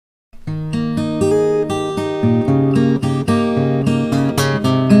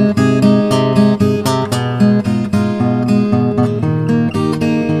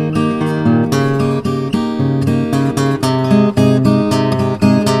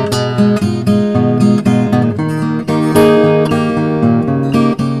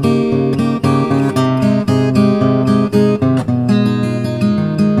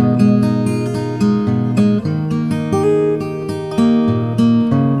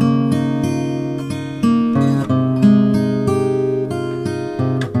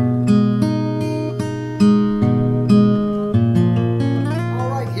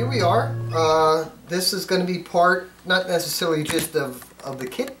going to be part, not necessarily just of the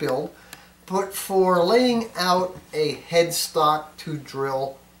kit build, but for laying out a headstock to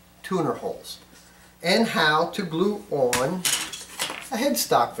drill tuner holes and how to glue on a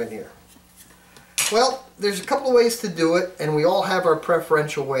headstock veneer. Well, there's a couple of ways to do it, and we all have our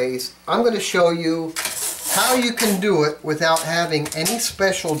preferential ways. I'm going to show you how you can do it without having any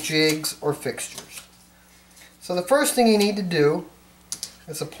special jigs or fixtures. So the first thing you need to do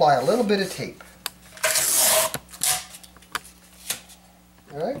is apply a little bit of tape.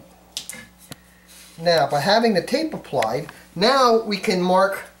 Alright? Now, by having the tape applied, now we can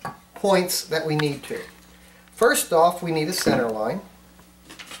mark points that we need to. First off, we need a center line.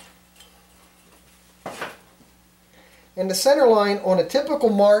 And the center line on a typical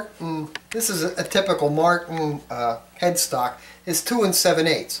Martin, this is a typical Martin headstock, is 2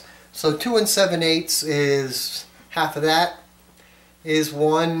 7/8. So 2 7/8 is half of that, is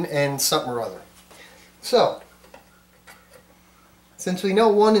 1 and something or other. So, since we know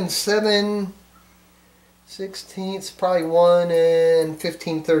 1 7/16, probably 1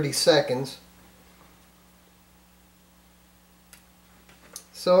 15/32.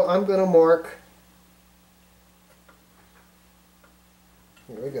 So I'm going to mark,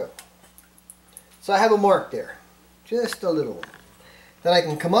 here we go. So I have a mark there, just a little one. Then I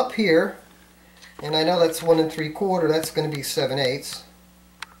can come up here, and I know that's 1 3/4, that's going to be 7/8,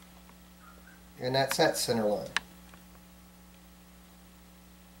 and that's that center line.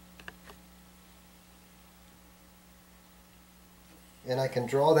 And I can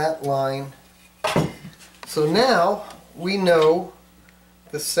draw that line. So now we know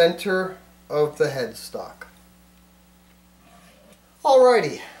the center of the headstock.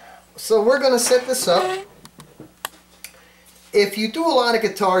 Alrighty, so we're going to set this up. If you do a lot of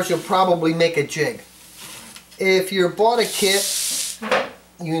guitars, you'll probably make a jig. If you bought a kit,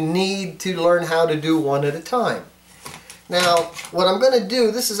 you need to learn how to do one at a time. Now, what I'm going to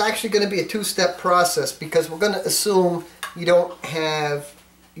do, this is actually going to be a two-step process because we're going to assume you don't have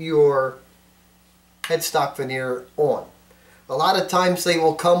your headstock veneer on. A lot of times they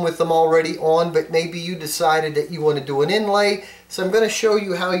will come with them already on, but maybe you decided that you want to do an inlay. So I'm going to show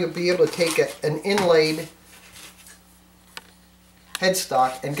you how you'll be able to take an inlaid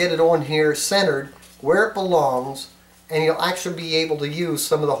headstock and get it on here centered where it belongs, and you'll actually be able to use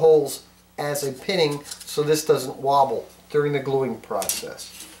some of the holes as a pinning so this doesn't wobble during the gluing process.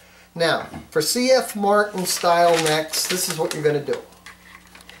 Now, for CF Martin style necks, this is what you're going to do.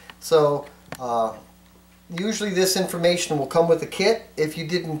 So, usually this information will come with the kit. If you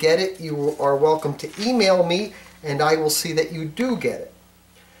didn't get it, you are welcome to email me and I will see that you do get it.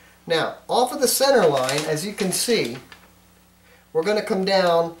 Now, off of the center line, as you can see, we're going to come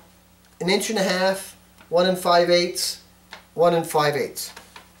down 1.5 inches, 1 5/8, 1 5/8.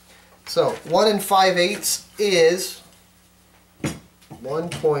 So 1 5/8 is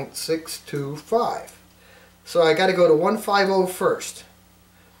 1.625. So I got to go to 1.50 first.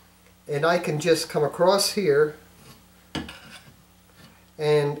 And I can just come across here,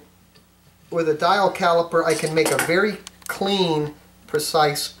 and with a dial caliper I can make a very clean,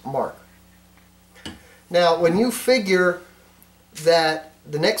 precise mark. Now when you figure that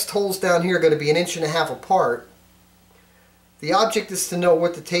the next holes down here are going to be 1.5 inches apart, the object is to know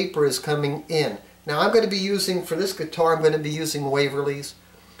what the taper is coming in. Now I'm going to be using, for this guitar, I'm going to be using Waverleys,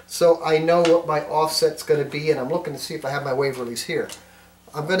 so I know what my offset's going to be, and I'm looking to see if I have my Waverleys here.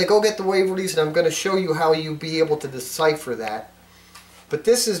 I'm going to go get the Waverleys and I'm going to show you how you'll be able to decipher that. But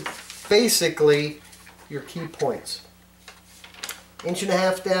this is basically your key points. 1.5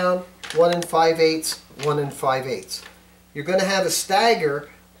 inches down, 1 5/8, 1 5/8. You're going to have a stagger,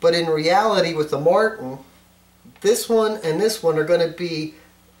 but in reality with the Martin, this one and this one are going to be,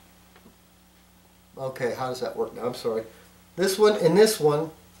 okay, how does that work now? I'm sorry. This one and this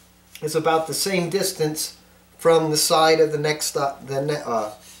one is about the same distance from the side of the next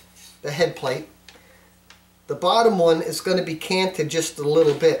the head plate. The bottom one is going to be canted just a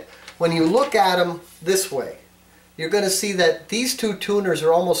little bit. When you look at them this way, you're going to see that these two tuners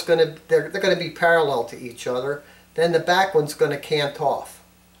are almost going to, they're going to be parallel to each other. Then the back one's going to cant off.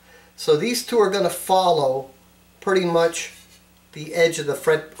 So these two are going to follow pretty much the edge of the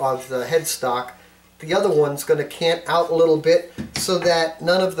front of the headstock. The other one's going to cant out a little bit so that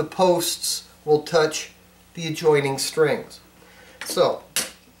none of the posts will touch the adjoining strings. So,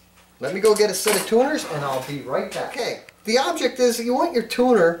 let me go get a set of tuners and I'll be right back. Okay, the object is you want your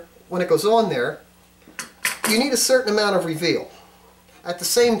tuner, when it goes on there, you need a certain amount of reveal. At the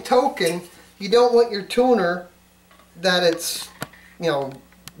same token, you don't want your tuner that it's, you know,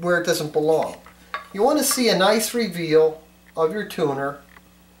 where it doesn't belong. You want to see a nice reveal of your tuner,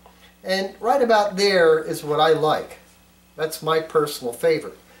 And right about there is what I like. That's my personal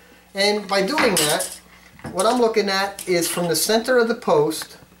favorite. And by doing that, what I'm looking at is from the center of the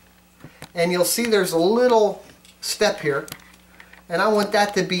post, and you'll see there's a little step here, and I want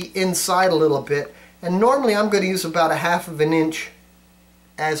that to be inside a little bit. And normally I'm going to use about 1/2 of an inch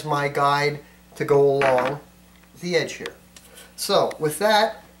as my guide to go along the edge here. So with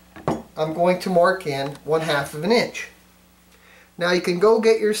that, I'm going to mark in 1/2 of an inch. Now you can go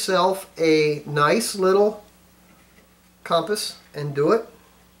get yourself a nice little compass and do it.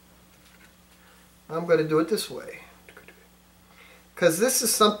 I'm going to do it this way, because this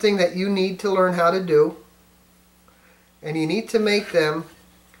is something that you need to learn how to do, and you need to make them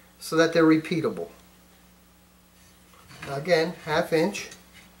so that they're repeatable. Now again, 1/2 inch,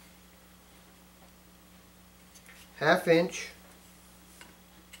 1/2 inch,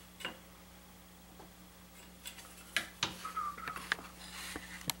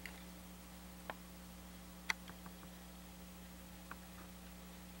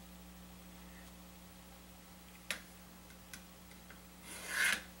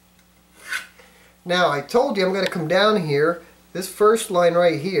 Now I told you I'm going to come down here. This first line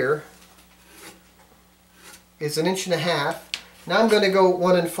right here is 1.5 inches. Now I'm going to go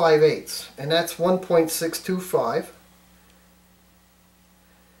 1 5/8, and that's 1.625.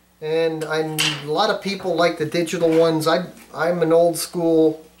 And a lot of people like the digital ones. I'm an old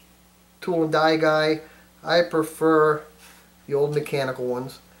school tool and die guy. I prefer the old mechanical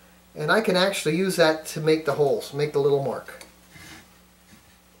ones. And I can actually use that to make the holes, make the little mark.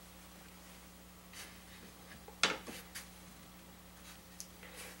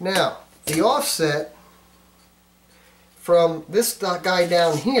 Now, the offset from this guy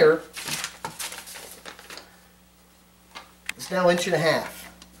down here is now 1.5 inches.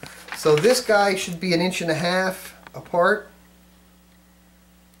 So this guy should be 1.5 inches apart.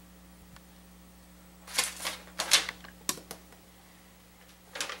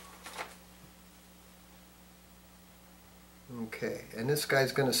 Okay, and this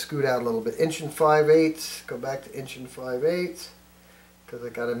guy's going to scoot out a little bit. 1 5/8, go back to 1 5/8. Because I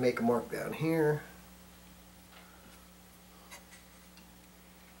got to make a mark down here.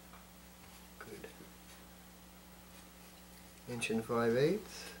 Good. 1 5/8.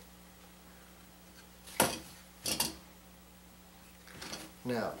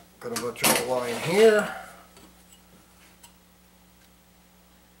 Now, I'm going to go draw a line here.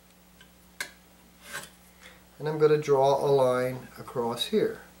 And I'm going to draw a line across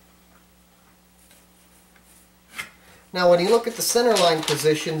here. Now when you look at the center line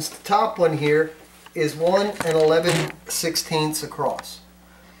positions, the top one here is 1 11/16 across.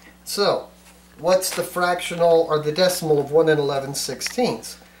 So what's the fractional or the decimal of 1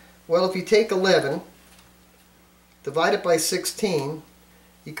 11/16? Well, if you take 11, divide it by 16,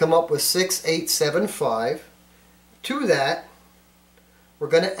 you come up with 6.875. To that, we're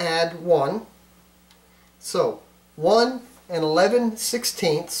going to add 1. So 1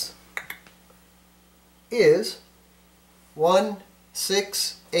 11/16 is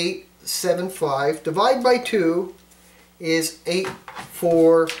 16875. Divide by 2 is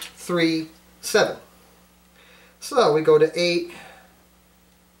 8437. So we go to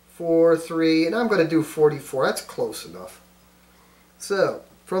 843, and I'm going to do 44. That's close enough. So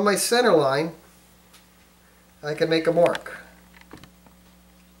from my center line, I can make a mark.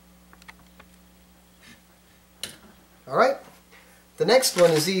 All right. The next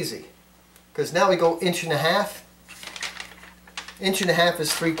one is easy, because now we go 1.5 inches. 1.5 inches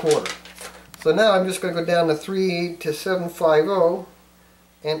is 3/4. So now I'm just going to go down to 3.750,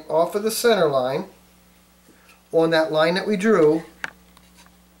 and off of the center line, on that line that we drew,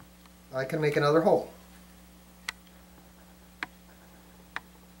 I can make another hole.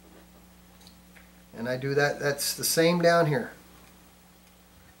 And I do that, that's the same down here.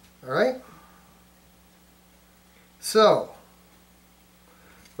 Alright? So,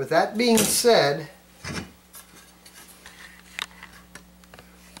 with that being said,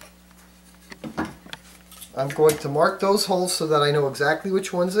 I'm going to mark those holes so that I know exactly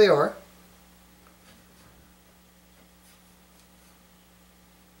which ones they are.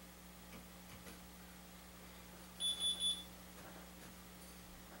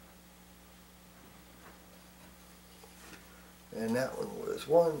 And that one was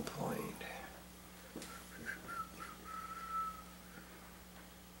 1 point.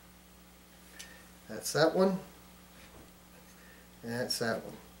 That's that one. And that's that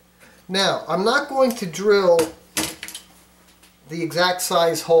one. Now, I'm not going to drill the exact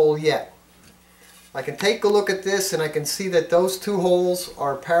size hole yet. I can take a look at this and I can see that those two holes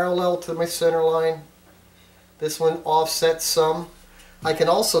are parallel to my center line. This one offsets some. I can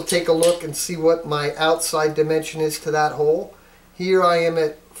also take a look and see what my outside dimension is to that hole. Here I am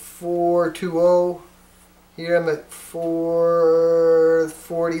at 420. Here I'm at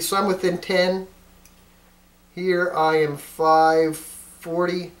 440, so I'm within 10. Here I am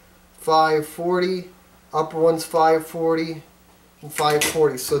 540, 540, upper one's 540, and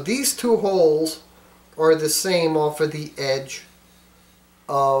 540. So these two holes are the same off of the edge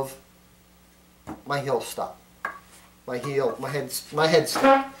of my heel stop. My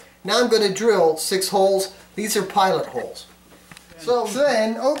headstock. Now I'm going to drill 6 holes. These are pilot holes. So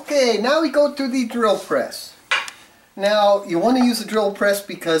then, okay, now we go to the drill press. Now, you want to use a drill press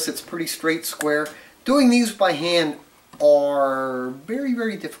because it's pretty straight square. Doing these by hand are very,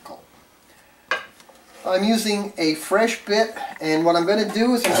 very difficult. I'm using a fresh bit, and what I'm going to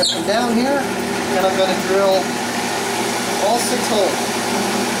do is I'm going to come down here and I'm going to drill all 6 holes.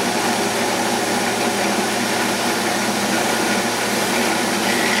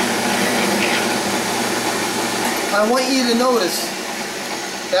 I want you to notice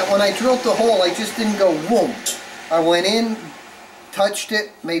that when I drilled the hole, I just didn't go whoom. I went in, touched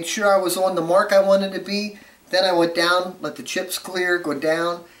it, made sure I was on the mark I wanted to be, then I went down, let the chips clear, go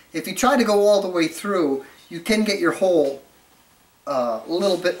down. If you try to go all the way through, you can get your hole a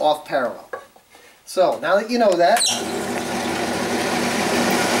little bit off parallel. So, now that you know that,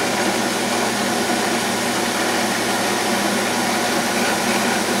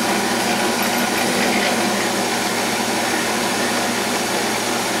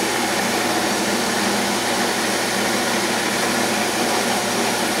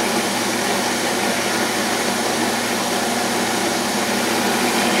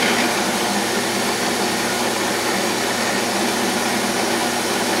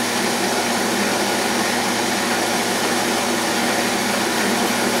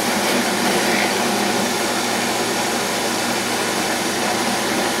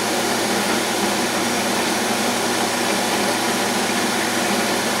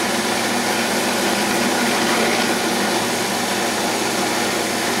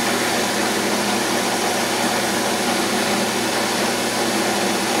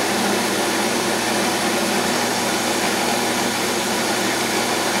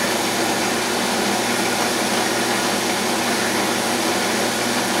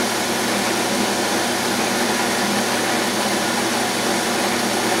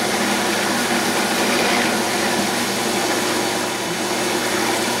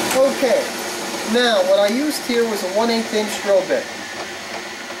 okay, now what I used here was a 1/8 inch drill bit.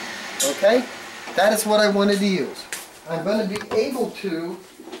 Okay, that is what I wanted to use. I'm going to be able to,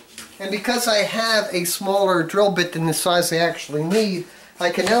 and because I have a smaller drill bit than the size I actually need,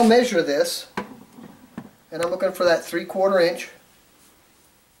 I can now measure this, and I'm looking for that 3/4 inch.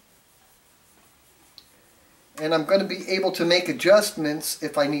 And I'm going to be able to make adjustments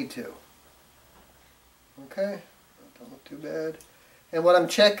if I need to. Okay, don't look too bad. And what I'm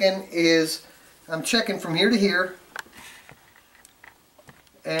checking is, I'm checking from here to here,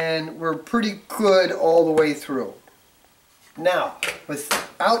 and we're pretty good all the way through. Now,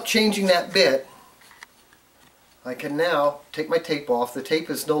 without changing that bit, I can now take my tape off. The tape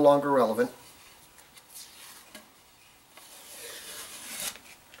is no longer relevant.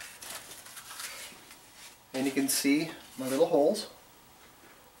 And you can see my little holes.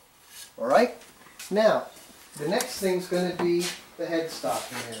 Alright, now the next thing's going to be the headstock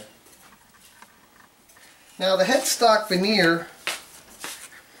veneer. Now the headstock veneer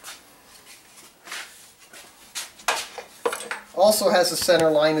also has a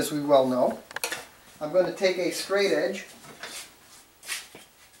center line, as we well know. I'm going to take a straight edge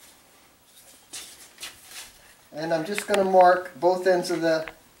and I'm just going to mark both ends of the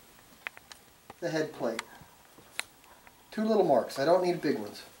head plate. 2 little marks. I don't need big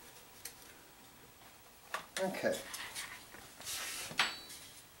ones. Okay.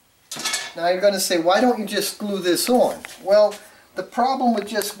 Now you're going to say, why don't you just glue this on? Well, the problem with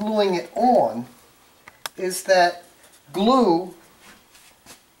just gluing it on is that glue,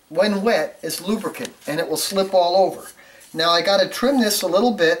 when wet, is lubricant and it will slip all over. Now I got to trim this a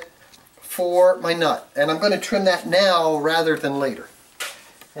little bit for my nut, and I'm going to trim that now rather than later.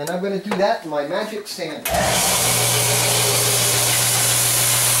 And I'm going to do that in my magic sander.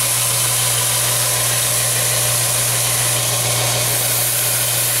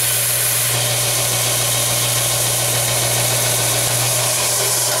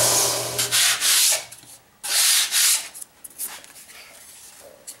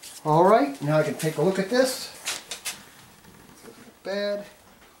 Alright, now I can take a look at this. Not bad.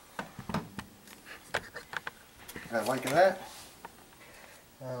 I like that.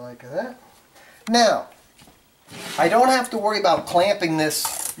 I like that. Now, I don't have to worry about clamping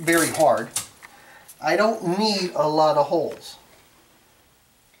this very hard. I don't need a lot of holes.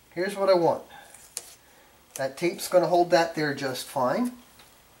 Here's what I want. That tape's going to hold that there just fine.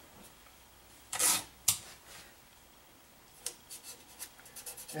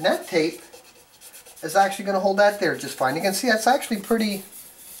 And that tape is actually going to hold that there just fine. You can see that's actually pretty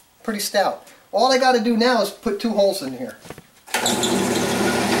stout. All I got to do now is put 2 holes in here.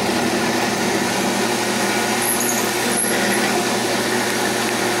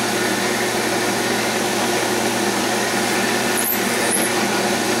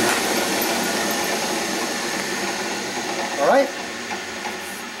 Alright?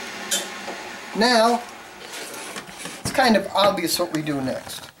 Now, it's kind of obvious what we do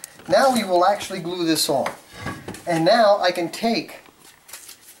next. Now we will actually glue this on. And now I can take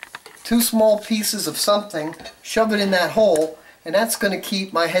 2 small pieces of something, shove it in that hole, and that's going to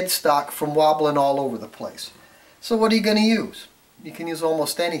keep my headstock from wobbling all over the place. So what are you going to use? You can use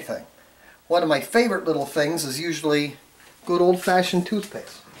almost anything. One of my favorite little things is usually good old-fashioned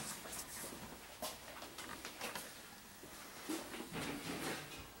toothpaste.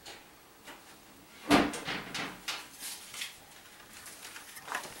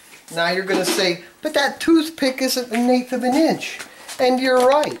 Now you're going to say, but that toothpick isn't 1/8 of an inch. And you're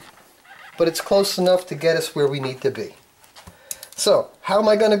right. But it's close enough to get us where we need to be. So, how am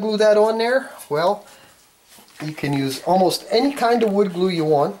I going to glue that on there? Well, you can use almost any kind of wood glue you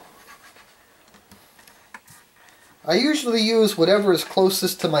want. I usually use whatever is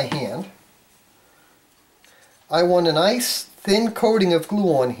closest to my hand. I want a nice thin coating of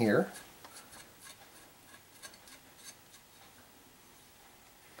glue on here.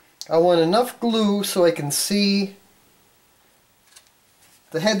 I want enough glue so I can see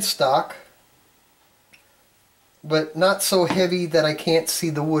the headstock, but not so heavy that I can't see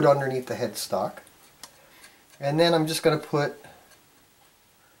the wood underneath the headstock. And then I'm just going to put,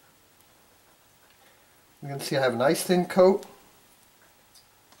 you can see I have a nice thin coat.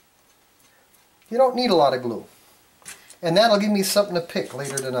 You don't need a lot of glue. And that'll give me something to pick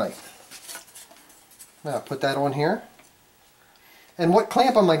later tonight. Now put that on here. And what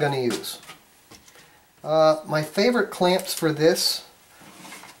clamp am I going to use? My favorite clamps for this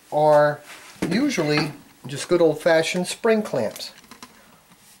are usually just good old-fashioned spring clamps.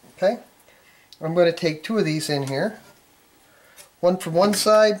 Okay? I'm going to take 2 of these in here. One from one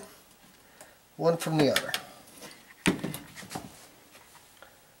side, one from the other.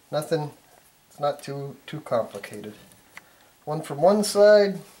 Nothing, it's not too complicated. One from one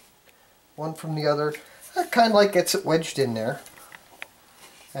side, one from the other. That kind of like gets it wedged in there.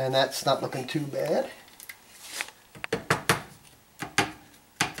 And that's not looking too bad.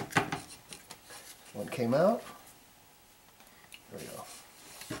 One came out. There we go.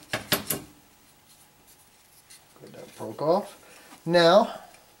 Good, that broke off. Now,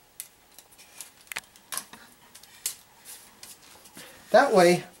 that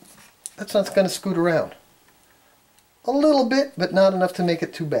way, that's not going to scoot around. A little bit, but not enough to make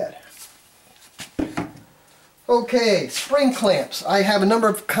it too bad. Okay, spring clamps. I have a number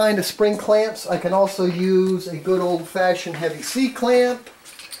of kind of spring clamps. I can also use a good old-fashioned heavy C-clamp.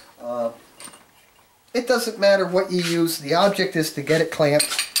 It doesn't matter what you use. The object is to get it clamped.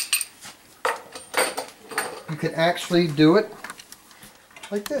 You can actually do it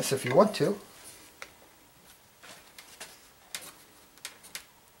like this if you want to.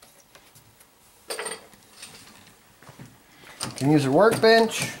 You can use a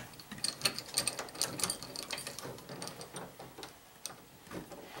workbench.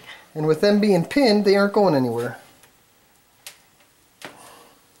 And with them being pinned, they aren't going anywhere.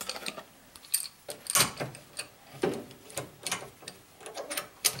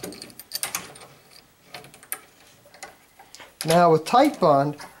 Now with tight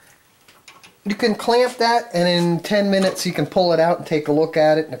bond, you can clamp that and in 10 minutes you can pull it out and take a look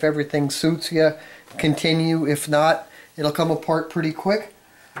at it, and if everything suits you, continue. If not, it'll come apart pretty quick.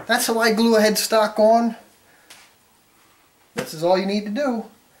 That's how I glue a headstock on. This is all you need to do.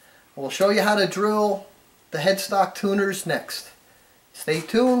 We'll show you how to drill the headstock tuners next. Stay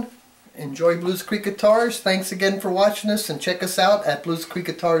tuned. Enjoy Blues Creek Guitars. Thanks again for watching us, and check us out at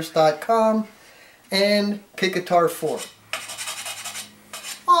bluescreekguitars.com and Kick Guitar 4.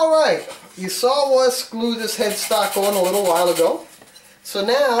 Alright, you saw us glue this headstock on a little while ago. So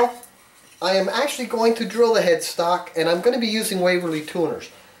now I am actually going to drill the headstock, and I'm going to be using Waverly tuners.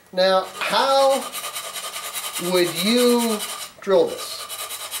 Now, how would you drill this?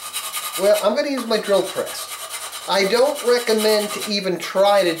 Well, I'm going to use my drill press. I don't recommend to even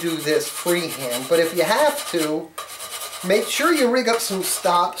try to do this freehand, but if you have to, make sure you rig up some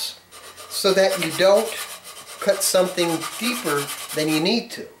stops so that you don't cut something deeper than you need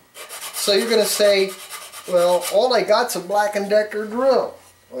to. So you're going to say, well, all I got's a Black & Decker drill.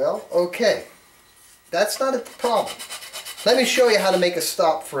 Well, okay. That's not a problem. Let me show you how to make a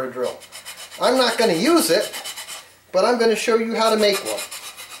stop for a drill. I'm not going to use it, but I'm going to show you how to make one.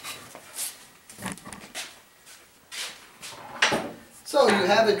 So you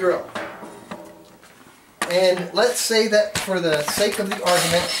have a drill. And let's say that for the sake of the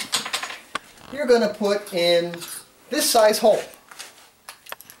argument, you're going to put in this size hole.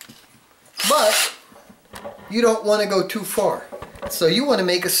 But you don't want to go too far. So you want to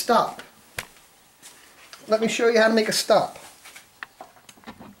make a stop. Let me show you how to make a stop.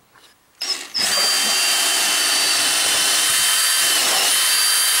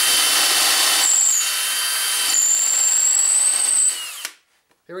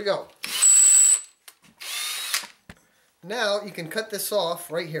 Here we go. Now you can cut this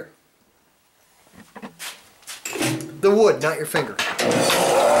off right here. The wood, not your finger.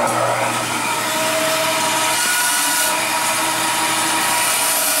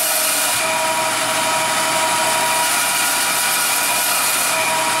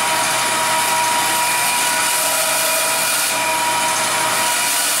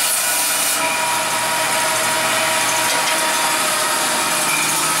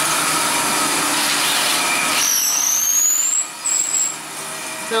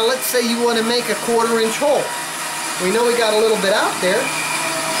 Now let's say you want to make a 1/4 inch hole. We know we got a little bit out there.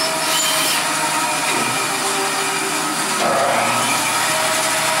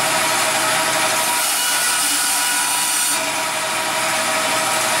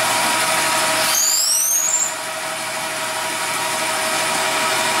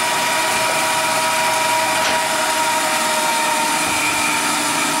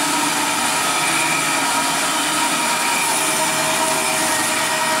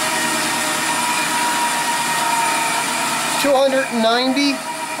 .290,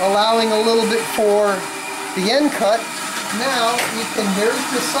 allowing a little bit for the end cut. Now you can very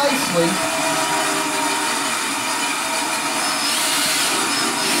precisely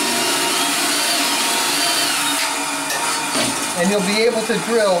and you'll be able to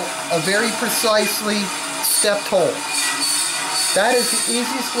drill a very precisely stepped hole. That is the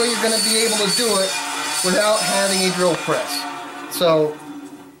easiest way you're going to be able to do it without having a drill press. So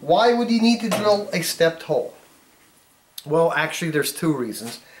why would you need to drill a stepped hole? Well, actually there's two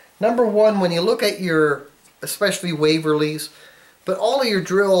reasons. Number one, when you look at your, especially Waverly's, but all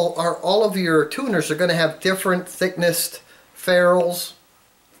of your tuners are going to have different thickness ferrules,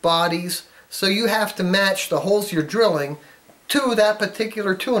 bodies, so you have to match the holes you're drilling to that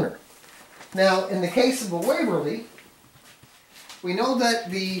particular tuner. Now, in the case of a Waverly, we know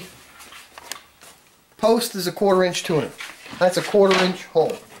that the post is a 1/4 inch tuner. That's a 1/4 inch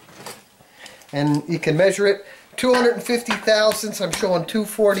hole. And you can measure it. 250 thousandths, I'm showing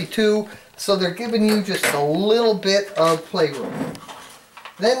 242, so they're giving you just a little bit of playroom.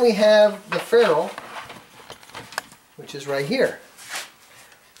 Then we have the ferrule, which is right here.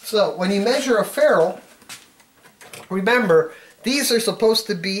 So when you measure a ferrule, remember, these are supposed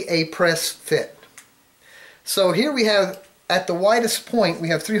to be a press fit. So here we have, at the widest point, we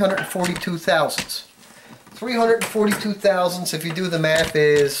have 342 thousandths. 342 thousandths, if you do the math,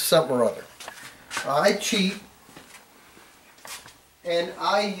 is something or other. I cheat, and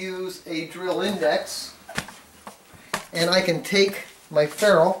I use a drill index, and I can take my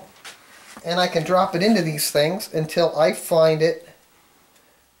ferrule and I can drop it into these things until I find it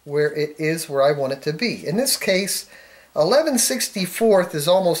where it is where I want it to be. In this case, 11/64 is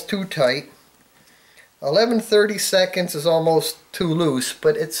almost too tight, 11/32 is almost too loose,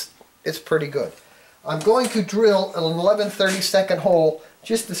 but it's pretty good. I'm going to drill an 11/32 hole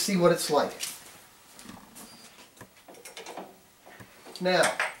just to see what it's like. Now,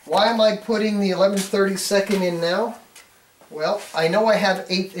 why am I putting the 11/32 in now? Well, I know I have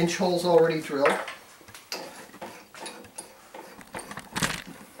 1/8 inch holes already drilled.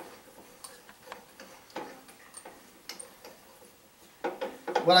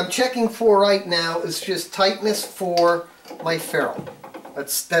 What I'm checking for right now is just tightness for my ferrule.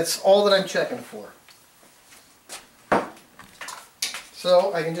 That's all that I'm checking for.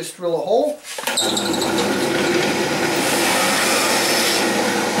 So I can just drill a hole.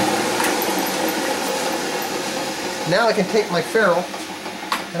 Now I can take my ferrule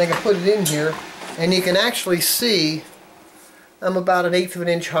and I can put it in here, and you can actually see I'm about 1/8 of an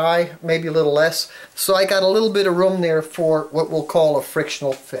inch high, maybe a little less, so I got a little bit of room there for what we'll call a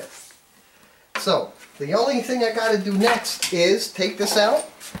frictional fit. So the only thing I got to do next is take this out,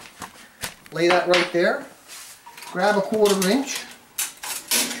 lay that right there, grab a 1/4 inch,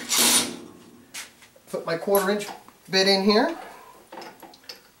 Put my 1/4 inch bit in here.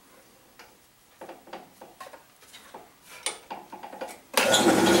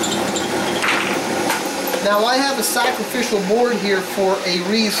 Now I have a sacrificial board here for a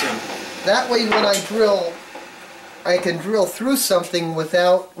reason. That way when I drill, I can drill through something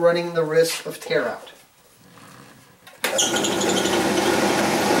without running the risk of tear out.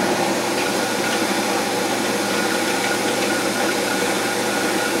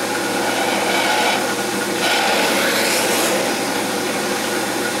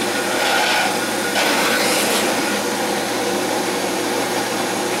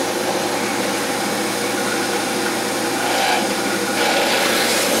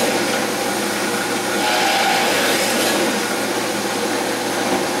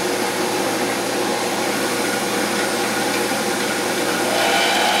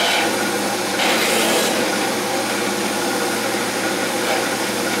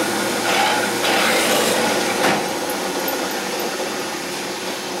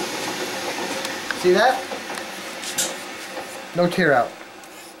 See that? No tear out.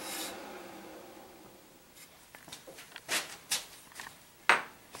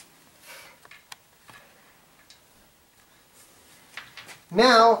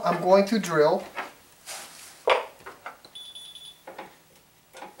 Now I'm going to drill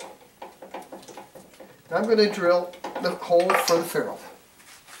the hole for the ferrule.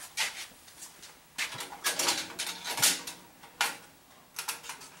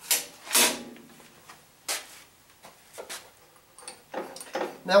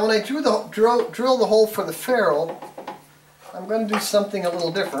 Now when I drill the hole for the ferrule, I'm going to do something a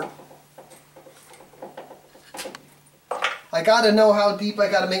little different. I got to know how deep I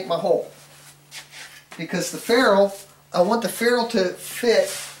got to make my hole. Because the ferrule, I want the ferrule to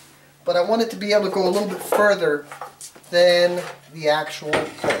fit, but I want it to be able to go a little bit further than the actual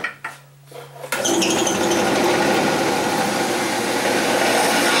hole.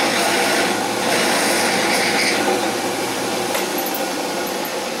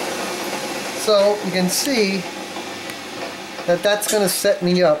 So you can see that that's going to set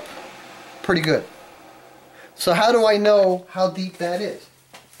me up pretty good. So how do I know how deep that is?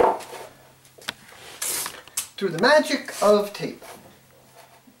 Through the magic of tape.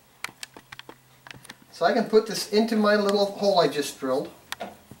 So I can put this into my little hole I just drilled,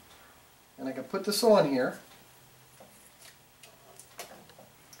 and I can put this on here,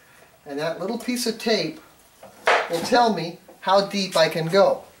 and that little piece of tape will tell me how deep I can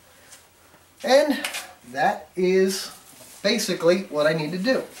go. And that is basically what I need to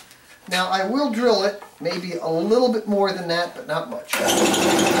do. Now I will drill it maybe a little bit more than that, but not much.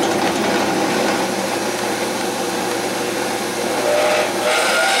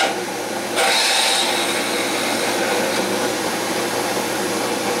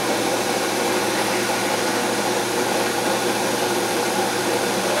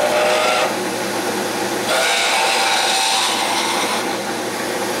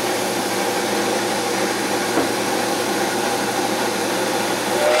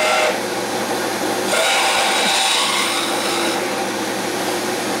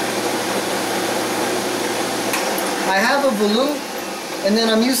 I have a volute, and then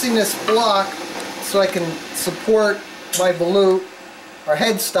I'm using this block so I can support my volute or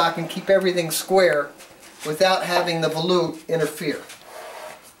headstock and keep everything square without having the volute interfere.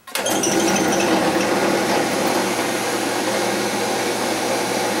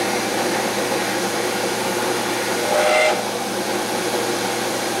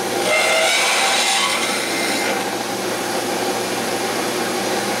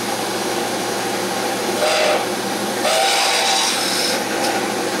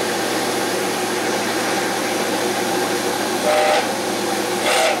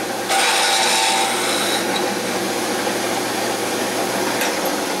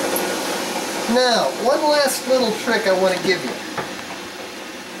 Now, one last little trick I want to give you.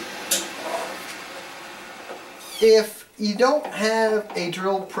 If you don't have a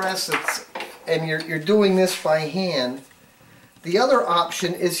drill press and you're doing this by hand, the other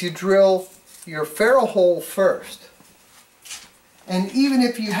option is you drill your ferrule hole first. And even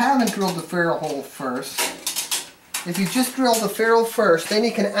if you haven't drilled the ferrule hole first, if you just drill the ferrule first, then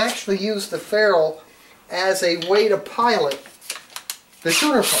you can actually use the ferrule as a way to pilot the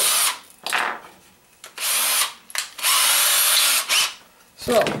tuner post.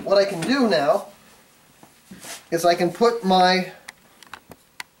 So, what I can do now is I can put my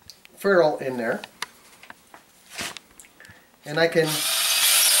ferrule in there, and I can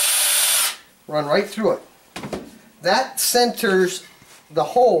run right through it. That centers the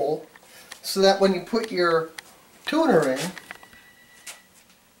hole so that when you put your tuner in,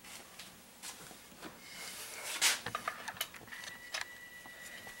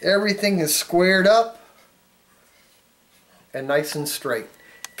 everything is squared up and nice and straight.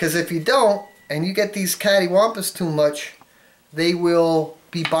 Because if you don't, and you get these cattywampus too much, they will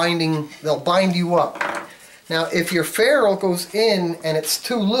be binding, they'll bind you up. Now if your ferrule goes in and it's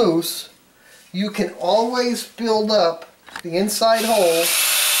too loose, you can always build up the inside hole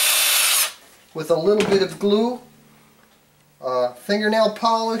with a little bit of glue, fingernail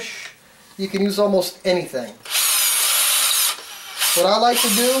polish. You can use almost anything. What I like to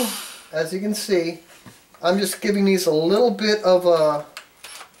do, as you can see, I'm just giving these a little bit of a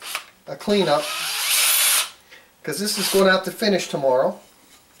cleanup, because this is going to have to finish tomorrow.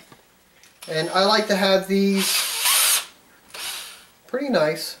 And I like to have these pretty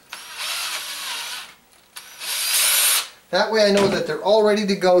nice. That way I know that they're all ready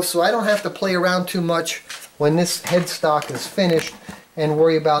to go, so I don't have to play around too much when this headstock is finished and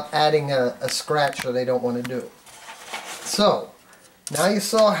worry about adding a scratch that I don't want to do. So, now you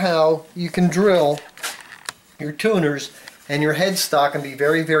saw how you can drill your tuners and your headstock and be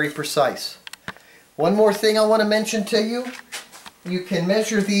very, very precise. One more thing I want to mention to you. You can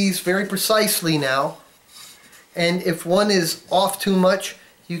measure these very precisely now, and if one is off too much,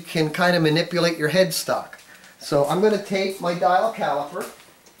 you can kind of manipulate your headstock. So I'm going to take my dial caliper,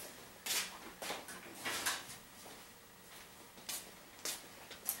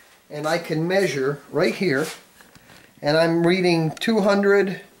 and I can measure right here, and I'm reading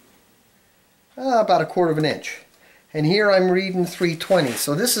 200, about 1/4 of an inch. And here I'm reading 320,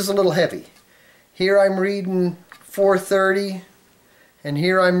 so this is a little heavy. Here I'm reading 430, and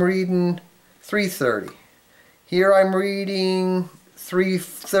here I'm reading 330. Here I'm reading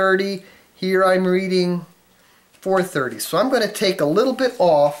 330, here I'm reading 430. So I'm going to take a little bit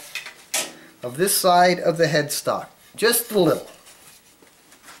off of this side of the headstock, just a little.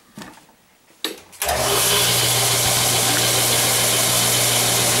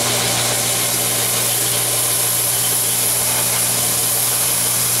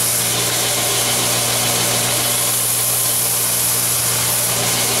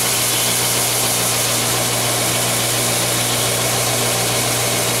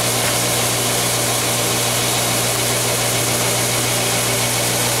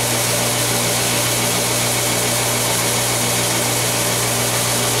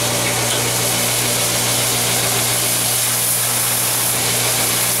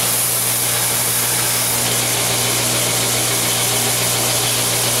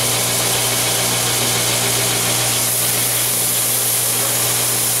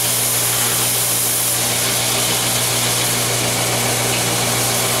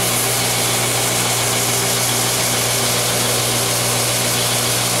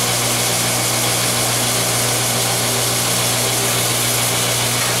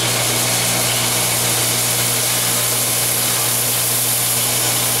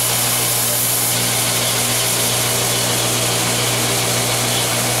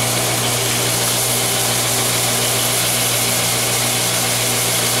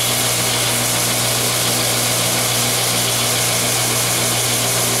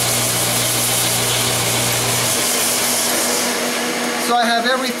 So I have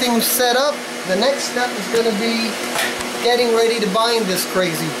everything set up. The next step is going to be getting ready to bind this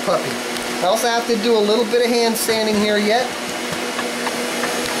crazy puppy. I also have to do a little bit of hand sanding here yet.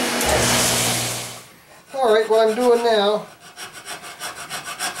 Alright, what I'm doing now,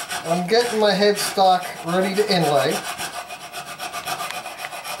 I'm getting my headstock ready to inlay.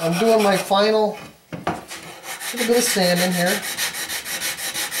 I'm doing my final little bit of sanding here.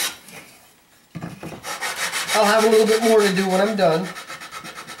 I'll have a little bit more to do when I'm done.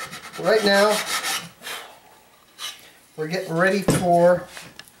 Right now, we're getting ready for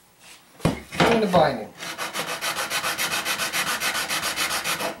doing the binding.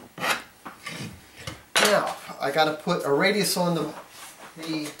 Now, I got to put a radius on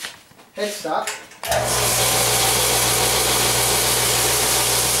the headstock.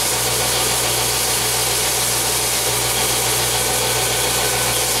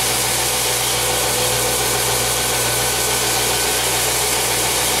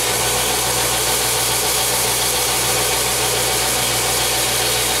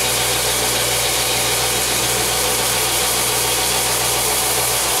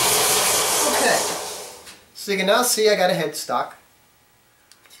 So you can now see I got a headstock.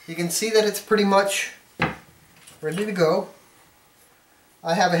 You can see that it's pretty much ready to go.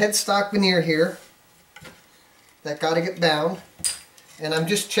 I have a headstock veneer here that got to get bound, and I'm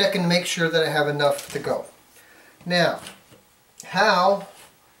just checking to make sure that I have enough to go. Now, how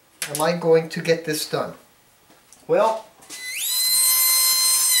am I going to get this done? Well,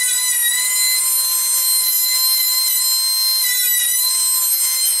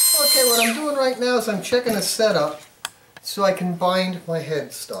 what I'm doing right now is I'm checking the setup so I can bind my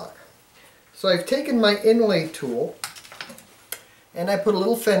headstock. So I've taken my inlay tool and I put a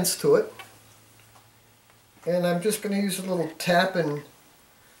little fence to it, and I'm just going to use a little tapping,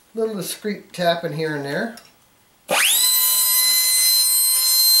 little discreet tapping here and there.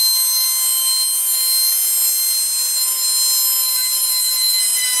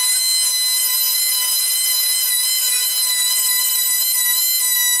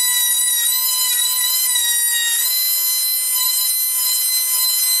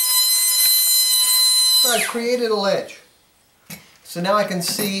 So I've created a ledge. So now I can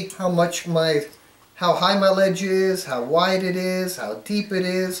see how high my ledge is, how wide it is, how deep it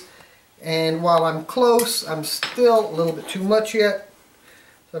is. And while I'm close, I'm still a little bit too much yet.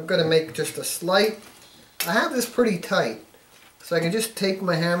 So I'm going to make just a slight. I have this pretty tight. So I can just take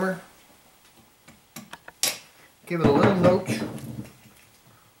my hammer, give it a little notch.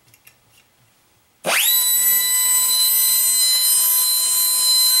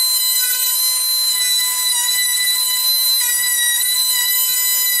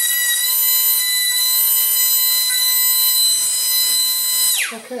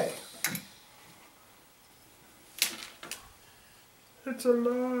 Okay. It's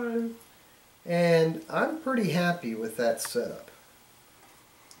alive. And I'm pretty happy with that setup.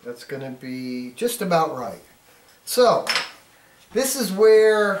 That's going to be just about right. So, this is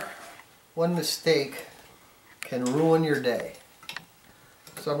where one mistake can ruin your day.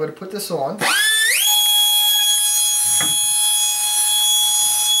 So I'm going to put this on.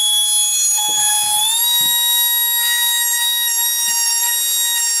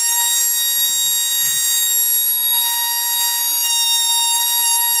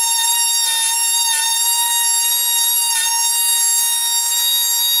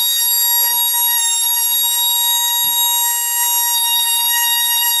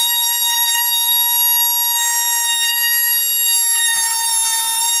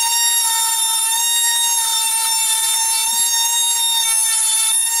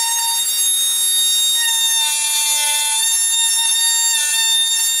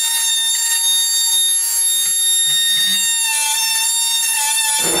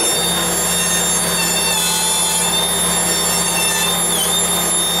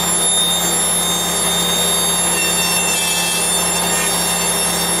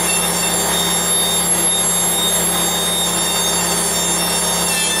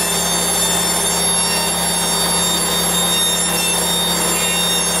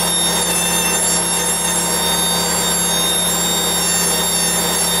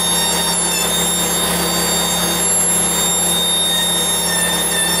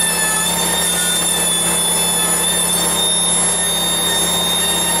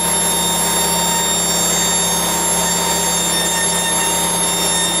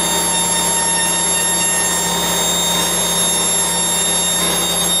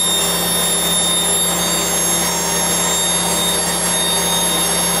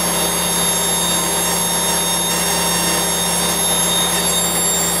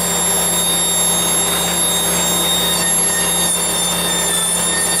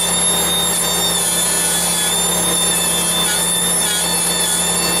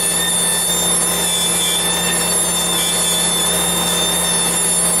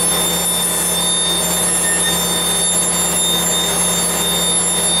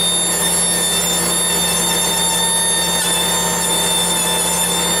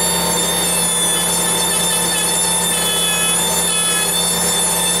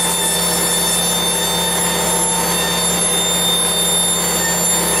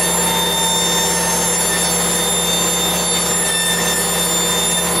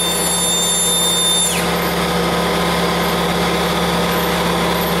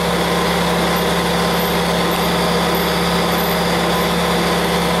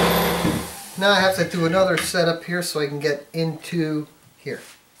 Now I have to do another setup here so I can get into here.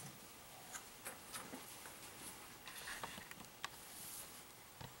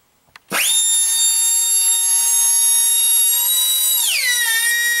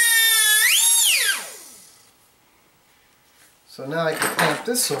 So now I can clamp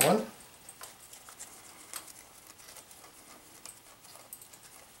this on.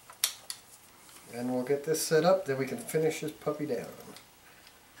 And we'll get this set up, then we can finish this puppy down.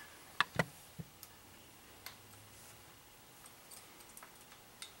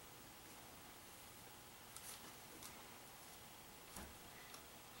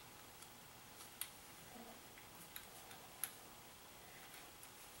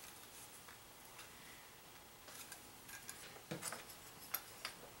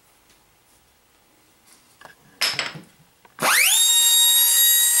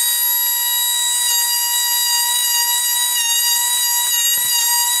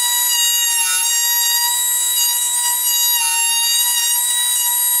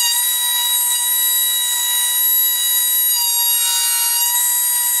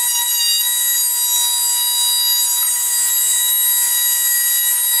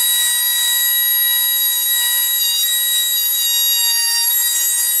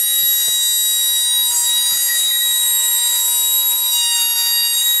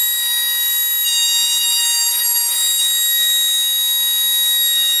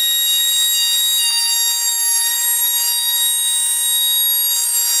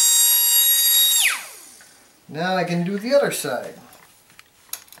 Now I can do the other side.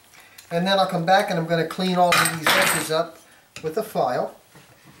 And then I'll come back and I'm going to clean all of these edges up with a file.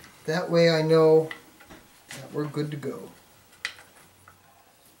 That way I know that we're good to go.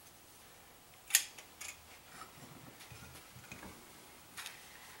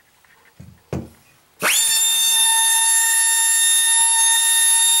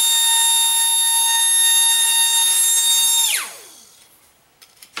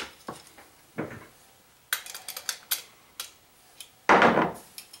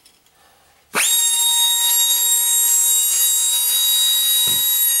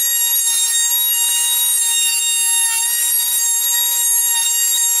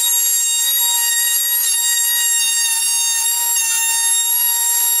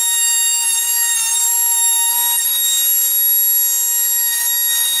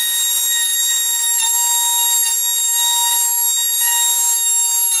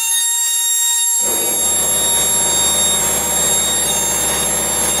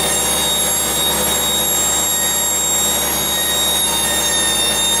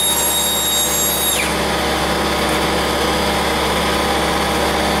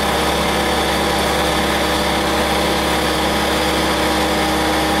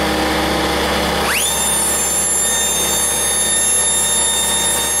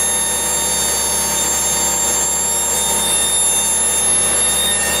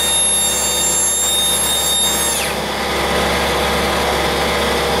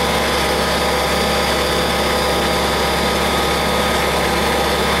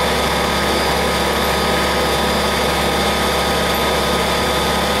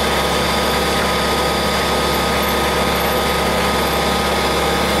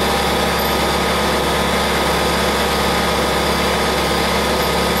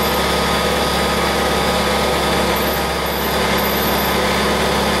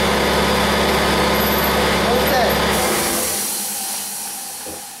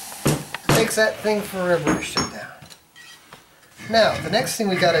 That thing forever to shut down. Now, the next thing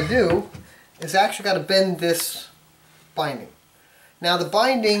we got to do is actually got to bend this binding. Now, the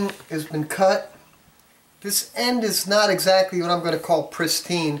binding has been cut. This end is not exactly what I'm going to call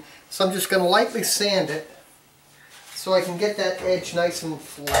pristine, so I'm just going to lightly sand it so I can get that edge nice and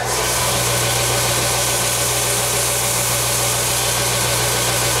flat.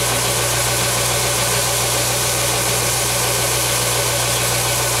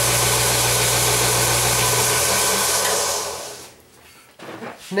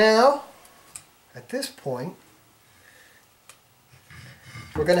 Now, at this point,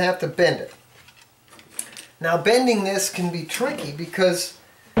 we're going to have to bend it. Now, bending this can be tricky because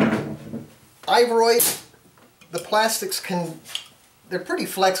Ivoroid, the plastics they're pretty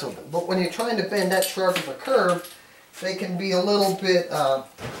flexible, but when you're trying to bend that sharp of a curve, they can be a little bit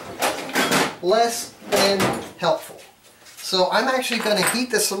less than helpful. So I'm actually going to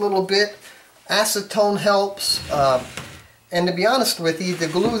heat this a little bit. Acetone helps. And to be honest with you, the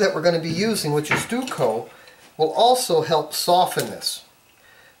glue that we're going to be using, which is Duco, will also help soften this.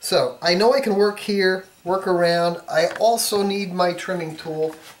 So, I know I can work here, work around. I also need my trimming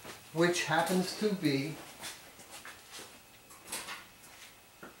tool, which happens to be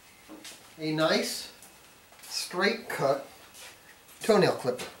a nice, straight cut toenail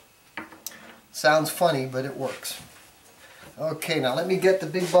clipper. Sounds funny, but it works. Okay, now let me get the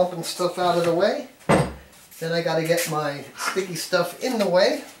big bumping stuff out of the way. Then I got to get my sticky stuff in the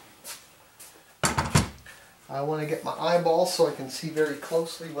way. I want to get my eyeball so I can see very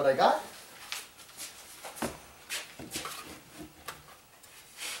closely what I got.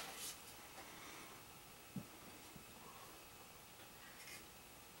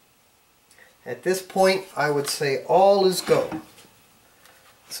 At this point, I would say all is go.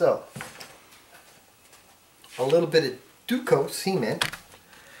 So, a little bit of Duco cement.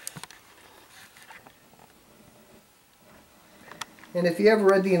 And if you ever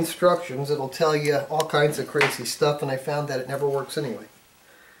read the instructions, it'll tell you all kinds of crazy stuff, and I found that it never works anyway.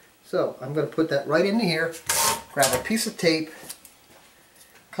 So I'm going to put that right into here, grab a piece of tape,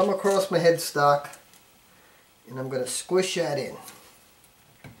 come across my headstock, and I'm going to squish that in.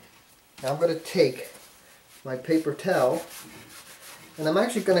 Now I'm going to take my paper towel, and I'm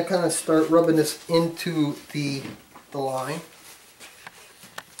actually going to kind of start rubbing this into the line.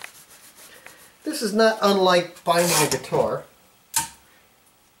 This is not unlike binding a guitar.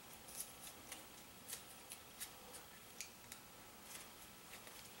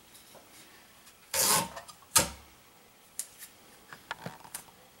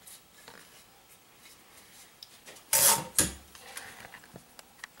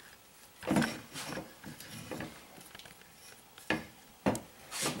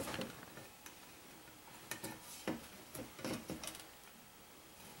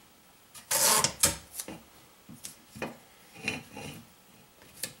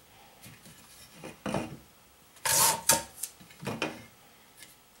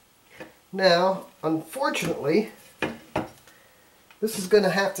 Now, unfortunately, this is going to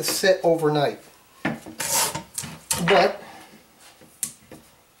have to sit overnight. But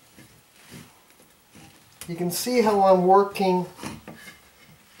you can see how I'm working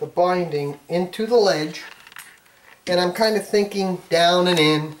the binding into the ledge, and I'm kind of thinking down and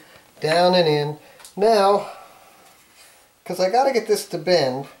in, down and in. Now, because I got to get this to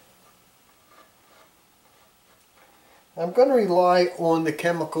bend, I'm going to rely on the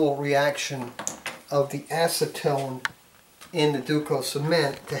chemical reaction of the acetone in the Duco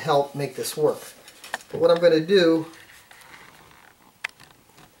cement to help make this work. But what I'm going to do,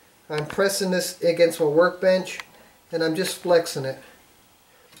 I'm pressing this against my workbench and I'm just flexing it.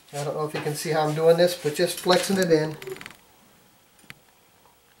 I don't know if you can see how I'm doing this, but just flexing it in.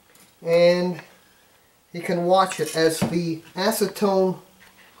 And you can watch it as the acetone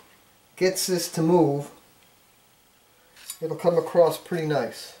gets this to move. It'll come across pretty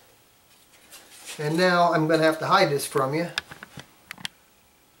nice. And now I'm going to have to hide this from you.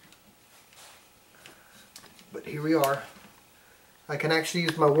 But here we are. I can actually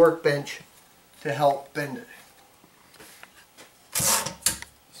use my workbench to help bend it.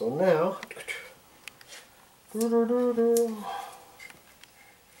 So now,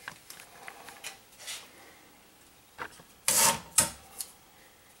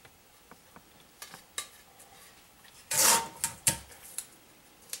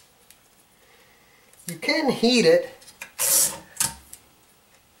 you can heat it,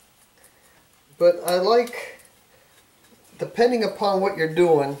 but I like, depending upon what you're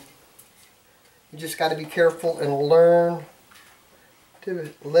doing, you just got to be careful and learn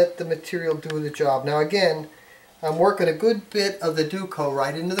to let the material do the job. Now again, I'm working a good bit of the Duco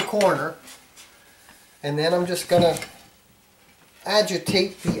right into the corner, and then I'm just going to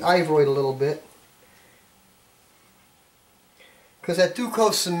agitate the ivory a little bit, because that Duco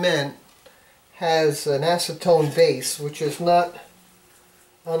cement has an acetone base, which is not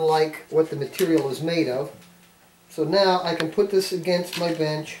unlike what the material is made of. So now I can put this against my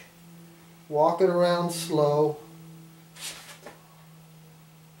bench, walk it around slow,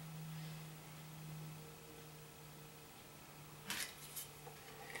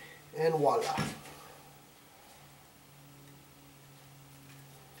 and voila.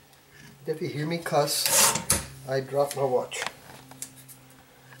 If you hear me cuss, I dropped my watch.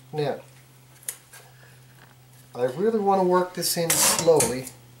 Now, I really want to work this in slowly.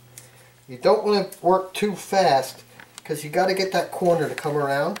 You don't want to work too fast because you got to get that corner to come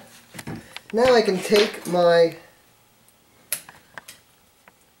around. Now I can take my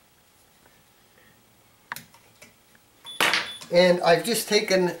and I've just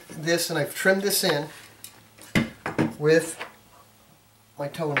taken this and I've trimmed this in with my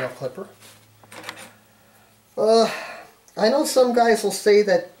toenail clipper. I know some guys will say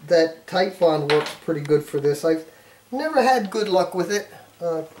that Titebond works pretty good for this. I've never had good luck with it.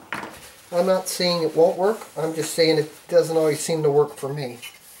 I'm not saying it won't work. I'm just saying it doesn't always seem to work for me.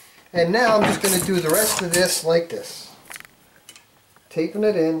 And now I'm just going to do the rest of this like this. Taping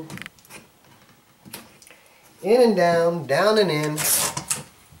it in and down, down and in.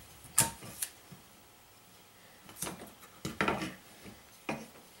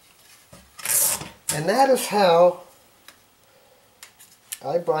 And that is how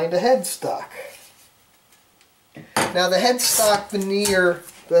I bind a headstock. Now the headstock veneer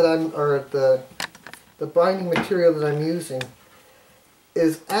that the binding material that I'm using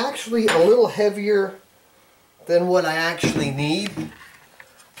is actually a little heavier than what I actually need,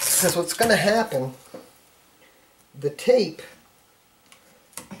 because what's going to happen, the tape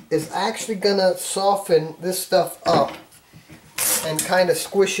is actually going to soften this stuff up and kind of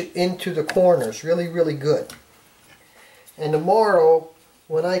squish it into the corners really, really good. And tomorrow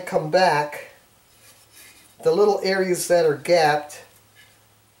when I come back, the little areas that are gapped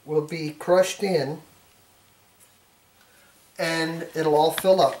will be crushed in and it'll all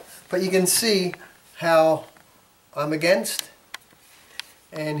fill up. But you can see how I'm against,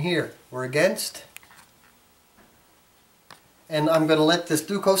 and here we're against, and I'm going to let this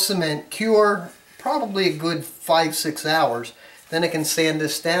Duco cement cure probably a good 5-6 hours. Then I can sand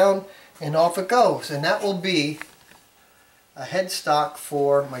this down and off it goes, and that will be a headstock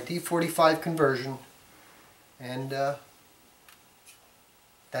for my D45 conversion, and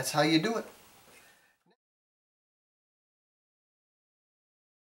that's how you do it.